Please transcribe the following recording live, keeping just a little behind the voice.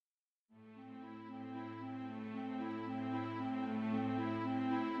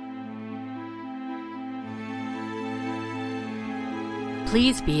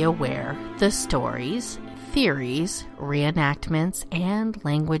Please be aware the stories, theories, reenactments, and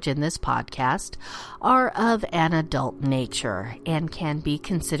language in this podcast are of an adult nature and can be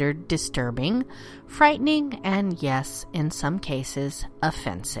considered disturbing, frightening, and yes, in some cases,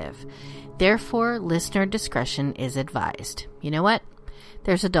 offensive. Therefore, listener discretion is advised. You know what?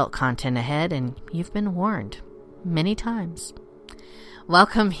 There's adult content ahead, and you've been warned many times.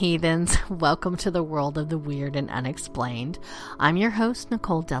 Welcome, heathens. Welcome to the world of the weird and unexplained. I'm your host,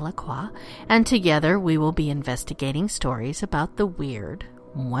 Nicole Delacroix, and together we will be investigating stories about the weird,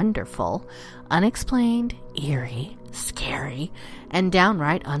 wonderful, unexplained, eerie, scary, and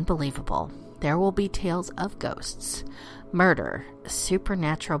downright unbelievable. There will be tales of ghosts, murder,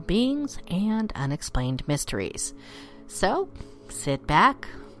 supernatural beings, and unexplained mysteries. So, sit back,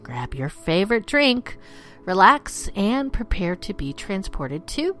 grab your favorite drink, relax, and prepare to be transported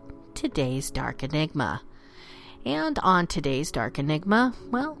to today's Dark Enigma. And on today's Dark Enigma,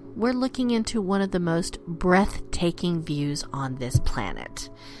 well, we're looking into one of the most breathtaking views on this planet.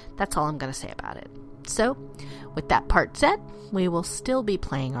 That's all I'm going to say about it. So, with that part set, we will still be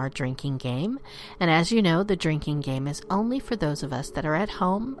playing our drinking game. And as you know, the drinking game is only for those of us that are at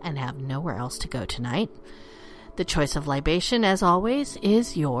home and have nowhere else to go tonight. The choice of libation, as always,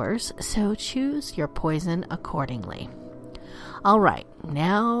 is yours, so choose your poison accordingly. All right,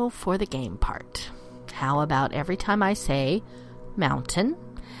 now for the game part. How about every time I say mountain,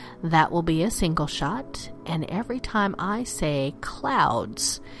 that will be a single shot, and every time I say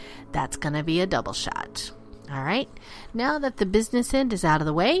clouds, that's going to be a double shot. All right, now that the business end is out of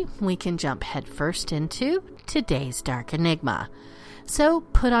the way, we can jump headfirst into today's Dark Enigma. So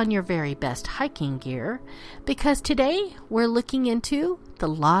put on your very best hiking gear, because today we're looking into the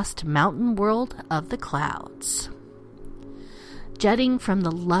lost mountain world of the clouds. Jutting from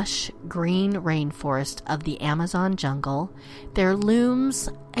the lush green rainforest of the Amazon jungle, there looms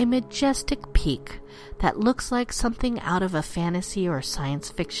a majestic peak that looks like something out of a fantasy or science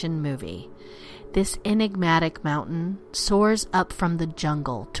fiction movie. This enigmatic mountain soars up from the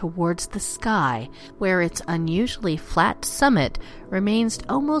jungle towards the sky, where its unusually flat summit remains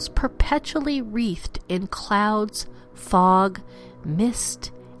almost perpetually wreathed in clouds, fog,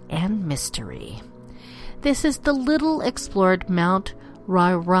 mist, and mystery. This is the little explored Mount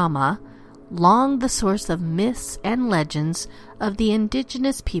Roraima, long the source of myths and legends of the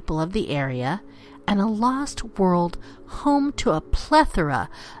indigenous people of the area, and a lost world home to a plethora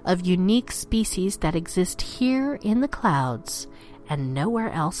of unique species that exist here in the clouds and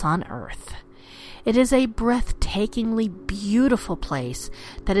nowhere else on Earth. It is a breathtakingly beautiful place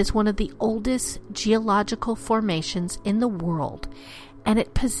that is one of the oldest geological formations in the world, and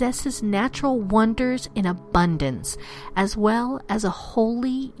it possesses natural wonders in abundance, as well as a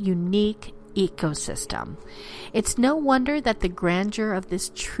wholly unique ecosystem. It's no wonder that the grandeur of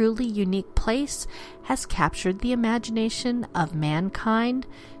this truly unique place has captured the imagination of mankind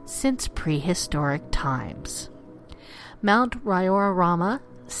since prehistoric times. Mount Roraima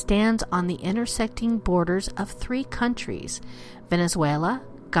stands on the intersecting borders of 3 countries, Venezuela,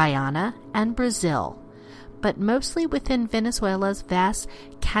 Guyana, and Brazil, but mostly within Venezuela's vast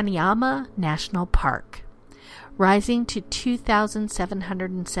Canaima National Park. Rising to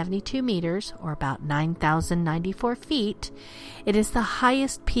 2,772 meters, or about 9,094 feet, it is the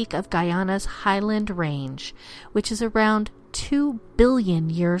highest peak of Guyana's highland range, which is around 2 billion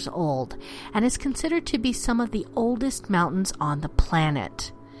years old, and is considered to be some of the oldest mountains on the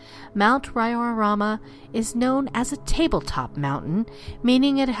planet. Mount Roraima is known as a tabletop mountain,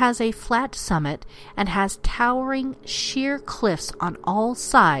 meaning it has a flat summit and has towering sheer cliffs on all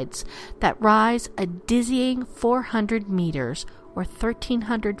sides that rise a dizzying 400 meters or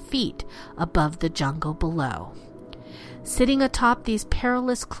 1,300 feet above the jungle below. Sitting atop these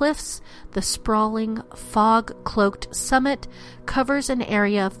perilous cliffs, the sprawling, fog-cloaked summit covers an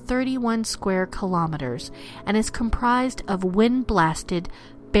area of 31 square kilometers and is comprised of wind-blasted,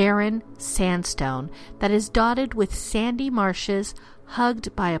 barren sandstone that is dotted with sandy marshes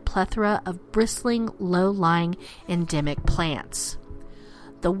hugged by a plethora of bristling, low-lying endemic plants.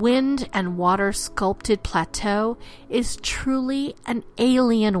 The wind and water sculpted plateau is truly an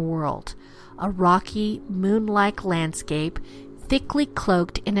alien world, a rocky, moon-like landscape thickly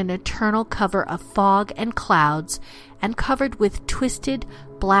cloaked in an eternal cover of fog and clouds and covered with twisted,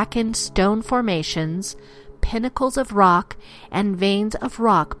 blackened stone formations, pinnacles of rock, and veins of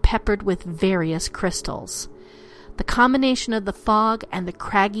rock peppered with various crystals. The combination of the fog and the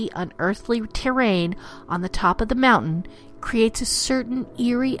craggy, unearthly terrain on the top of the mountain creates a certain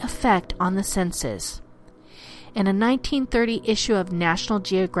eerie effect on the senses. In a 1930 issue of National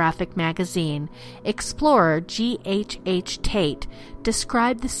Geographic magazine, explorer G.H.H. Tate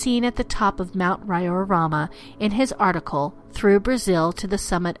described the scene at the top of Mount Roraima in his article, Through Brazil to the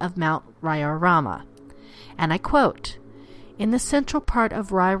Summit of Mount Roraima. And I quote, "In the central part of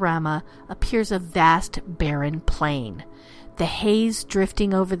Roraima appears a vast barren plain. The haze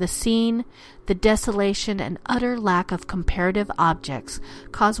drifting over the scene, the desolation and utter lack of comparative objects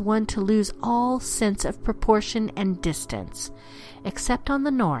cause one to lose all sense of proportion and distance. Except on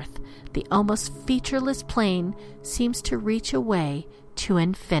the north, the almost featureless plain seems to reach away to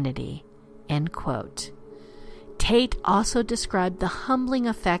infinity." End quote. Tate also described the humbling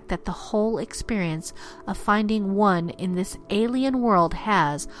effect that the whole experience of finding one in this alien world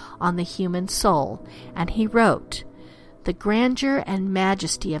has on the human soul, and he wrote, "The grandeur and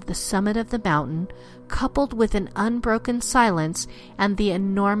majesty of the summit of the mountain, coupled with an unbroken silence and the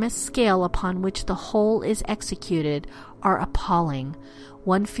enormous scale upon which the whole is executed, are appalling.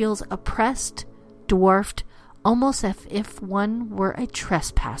 One feels oppressed, dwarfed, almost as if one were a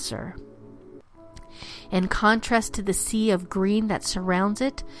trespasser." In contrast to the sea of green that surrounds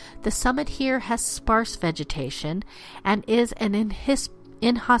it, the summit here has sparse vegetation and is an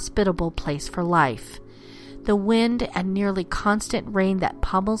inhospitable place for life. The wind and nearly constant rain that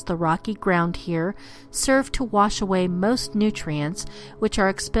pummels the rocky ground here serve to wash away most nutrients, which are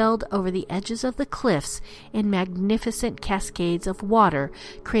expelled over the edges of the cliffs in magnificent cascades of water,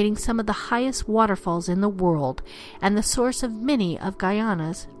 creating some of the highest waterfalls in the world and the source of many of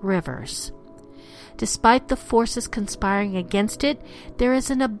Guyana's rivers. Despite the forces conspiring against it, there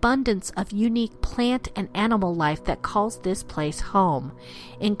is an abundance of unique plant and animal life that calls this place home,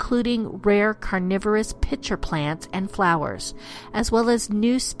 including rare carnivorous pitcher plants and flowers, as well as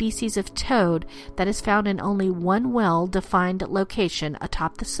new species of toad that is found in only one well-defined location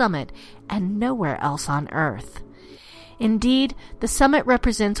atop the summit and nowhere else on Earth. Indeed, the summit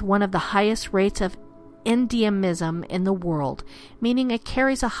represents one of the highest rates of endemism in the world, meaning it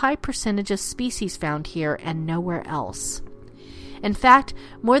carries a high percentage of species found here and nowhere else. In fact,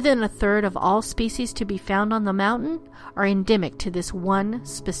 more than a third of all species to be found on the mountain are endemic to this one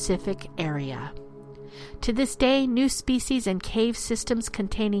specific area. To this day, new species and cave systems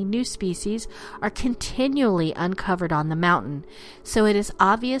containing new species are continually uncovered on the mountain, so it is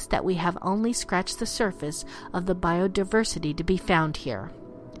obvious that we have only scratched the surface of the biodiversity to be found here.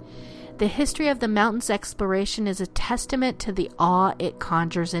 The history of the mountain's exploration is a testament to the awe it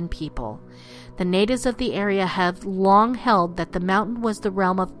conjures in people. The natives of the area have long held that the mountain was the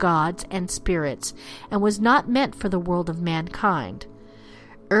realm of gods and spirits and was not meant for the world of mankind.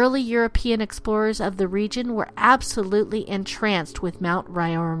 Early European explorers of the region were absolutely entranced with Mount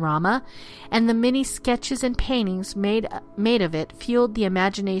Roraima, and the many sketches and paintings made of it fueled the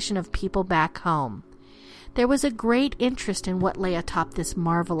imagination of people back home. There was a great interest in what lay atop this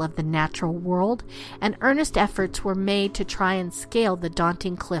marvel of the natural world, and earnest efforts were made to try and scale the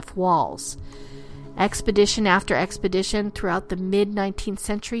daunting cliff walls. Expedition after expedition throughout the mid-19th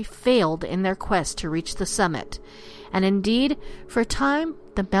century failed in their quest to reach the summit, and indeed, for a time,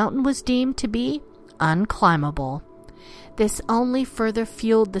 the mountain was deemed to be unclimbable. This only further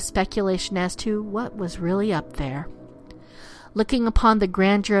fueled the speculation as to what was really up there. Looking upon the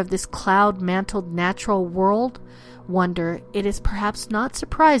grandeur of this cloud-mantled natural world wonder, it is perhaps not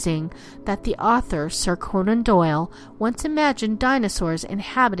surprising that the author, Sir Conan Doyle, once imagined dinosaurs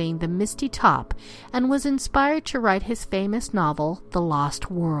inhabiting the misty top and was inspired to write his famous novel, The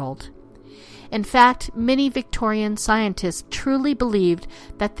Lost World. In fact, many Victorian scientists truly believed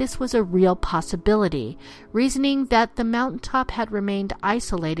that this was a real possibility, reasoning that the mountaintop had remained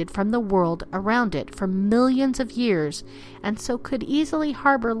isolated from the world around it for millions of years, and so could easily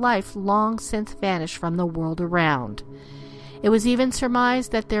harbor life long since vanished from the world around. It was even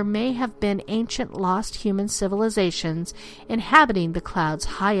surmised that there may have been ancient lost human civilizations inhabiting the clouds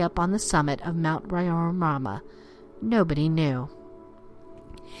high up on the summit of Mount Roraima. Nobody knew.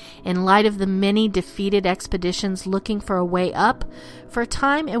 In light of the many defeated expeditions looking for a way up, for a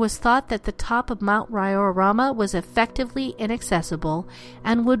time it was thought that the top of Mount Roraima was effectively inaccessible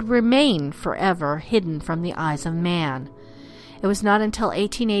and would remain forever hidden from the eyes of man. It was not until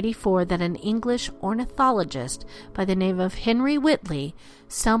 1884 that an English ornithologist by the name of Henry Whitley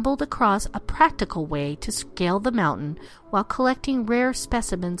stumbled across a practical way to scale the mountain while collecting rare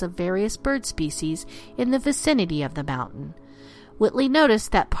specimens of various bird species in the vicinity of the mountain. Whitley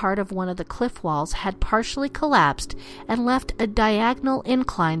noticed that part of one of the cliff walls had partially collapsed and left a diagonal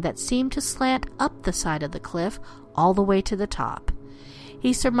incline that seemed to slant up the side of the cliff all the way to the top.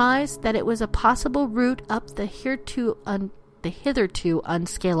 He surmised that it was a possible route up the the hitherto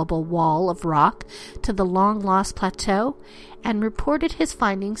unscalable wall of rock to the long-lost plateau and reported his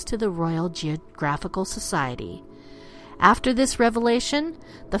findings to the Royal Geographical Society. After this revelation,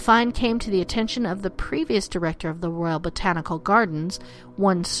 the find came to the attention of the previous director of the Royal Botanical Gardens,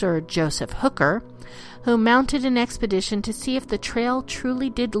 one Sir Joseph Hooker, who mounted an expedition to see if the trail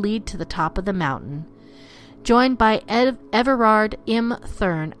truly did lead to the top of the mountain. Joined by Everard M.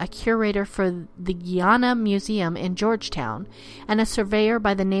 Thurn, a curator for the Guiana Museum in Georgetown, and a surveyor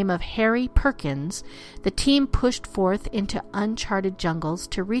by the name of Harry Perkins, the team pushed forth into uncharted jungles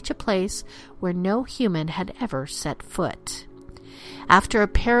to reach a place where no human had ever set foot. After a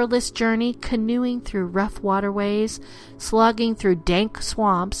perilous journey, canoeing through rough waterways, slogging through dank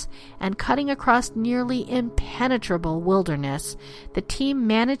swamps, and cutting across nearly impenetrable wilderness, the team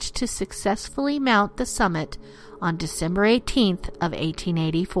managed to successfully mount the summit on December 18th of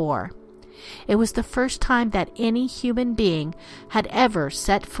 1884. It was the first time that any human being had ever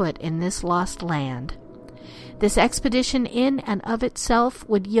set foot in this lost land. This expedition in and of itself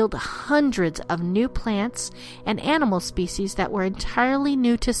would yield hundreds of new plants and animal species that were entirely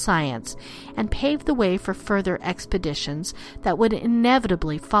new to science and pave the way for further expeditions that would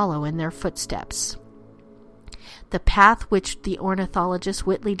inevitably follow in their footsteps. The path which the ornithologist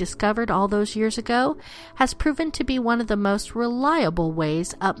Whitley discovered all those years ago has proven to be one of the most reliable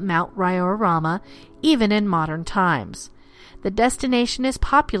ways up Mount Raiorama, even in modern times. The destination is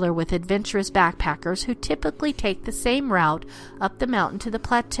popular with adventurous backpackers who typically take the same route up the mountain to the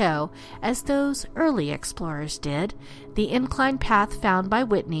plateau as those early explorers did, the inclined path found by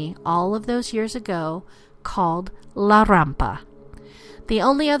Whitney all of those years ago, called La Rampa. The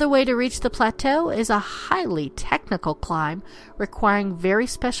only other way to reach the plateau is a highly technical climb requiring very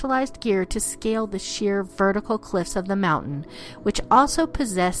specialized gear to scale the sheer vertical cliffs of the mountain, which also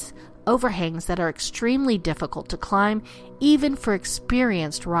possess overhangs that are extremely difficult to climb even for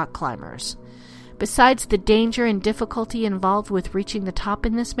experienced rock climbers. Besides the danger and difficulty involved with reaching the top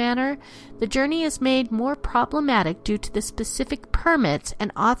in this manner, the journey is made more problematic due to the specific permits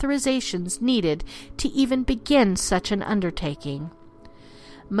and authorizations needed to even begin such an undertaking.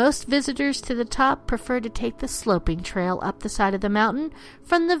 Most visitors to the top prefer to take the sloping trail up the side of the mountain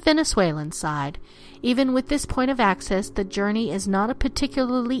from the Venezuelan side. Even with this point of access, the journey is not a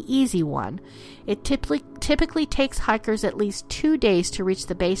particularly easy one. It typically takes hikers at least 2 days to reach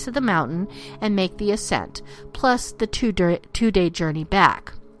the base of the mountain and make the ascent, plus the two-day journey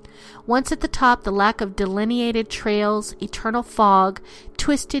back. Once at the top, the lack of delineated trails, eternal fog,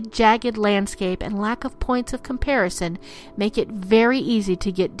 twisted, jagged landscape, and lack of points of comparison make it very easy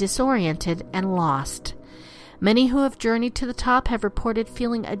to get disoriented and lost. Many who have journeyed to the top have reported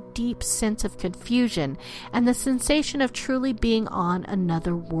feeling a deep sense of confusion and the sensation of truly being on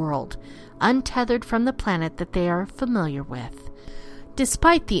another world, untethered from the planet that they are familiar with.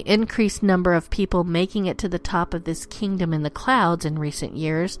 Despite the increased number of people making it to the top of this kingdom in the clouds in recent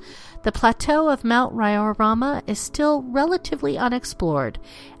years, the plateau of Mount Raiorama is still relatively unexplored,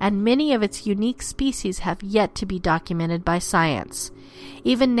 and many of its unique species have yet to be documented by science.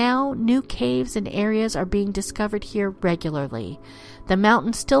 Even now, new caves and areas are being discovered here regularly. The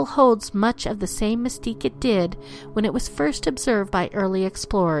mountain still holds much of the same mystique it did when it was first observed by early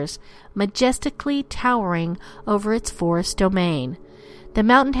explorers, majestically towering over its forest domain. The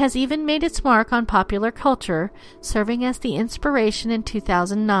mountain has even made its mark on popular culture, serving as the inspiration in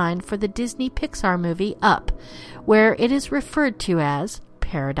 2009 for the Disney Pixar movie Up, where it is referred to as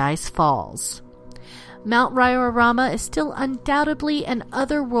Paradise Falls. Mount Raiorama is still undoubtedly an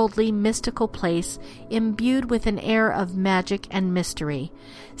otherworldly mystical place imbued with an air of magic and mystery.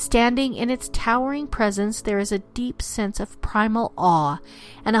 Standing in its towering presence, there is a deep sense of primal awe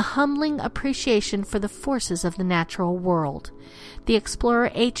and a humbling appreciation for the forces of the natural world. The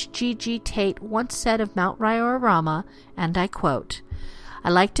explorer H.G.G. Tate once said of Mount Raiorama, and I quote, "I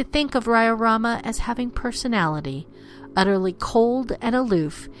like to think of Raiorama as having personality. Utterly cold and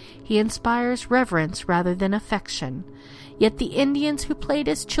aloof, he inspires reverence rather than affection. Yet the Indians who played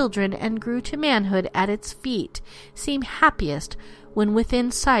as children and grew to manhood at its feet seem happiest when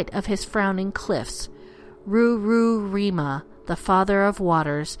within sight of his frowning cliffs. Rururima, the father of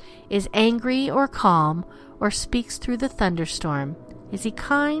waters, is angry or calm, or speaks through the thunderstorm. Is he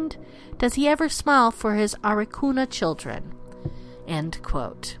kind? Does he ever smile for his Arikuna children?" End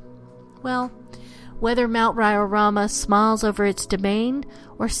quote. Well, whether Mount Raiorama smiles over its domain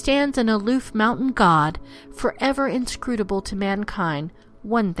or stands an aloof mountain god, forever inscrutable to mankind,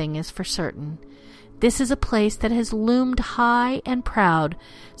 one thing is for certain. This is a place that has loomed high and proud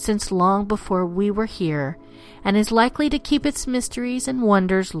since long before we were here, and is likely to keep its mysteries and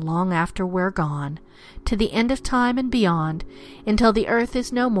wonders long after we're gone, to the end of time and beyond, until the earth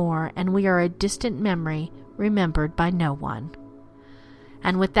is no more and we are a distant memory remembered by no one.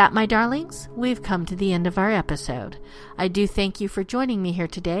 And with that, my darlings, we've come to the end of our episode. I do thank you for joining me here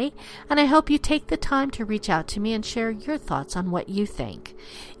today, and I hope you take the time to reach out to me and share your thoughts on what you think.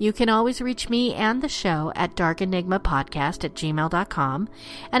 You can always reach me and the show at darkenigmapodcast@gmail.com,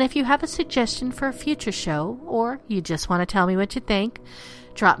 and if you have a suggestion for a future show, or you just want to tell me what you think,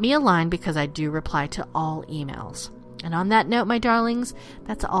 drop me a line because I do reply to all emails. And on that note, my darlings,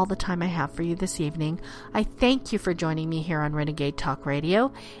 that's all the time I have for you this evening. I thank you for joining me here on Renegade Talk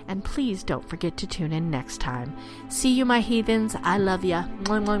Radio, and please don't forget to tune in next time. See you, my heathens. I love ya.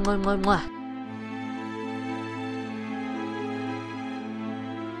 Mwah, mwah, mwah, mwah, mwah.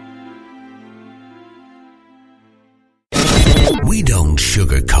 We don't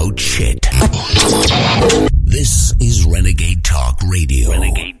sugarcoat shit. This is Renegade Talk Radio.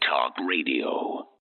 Renegade Talk Radio.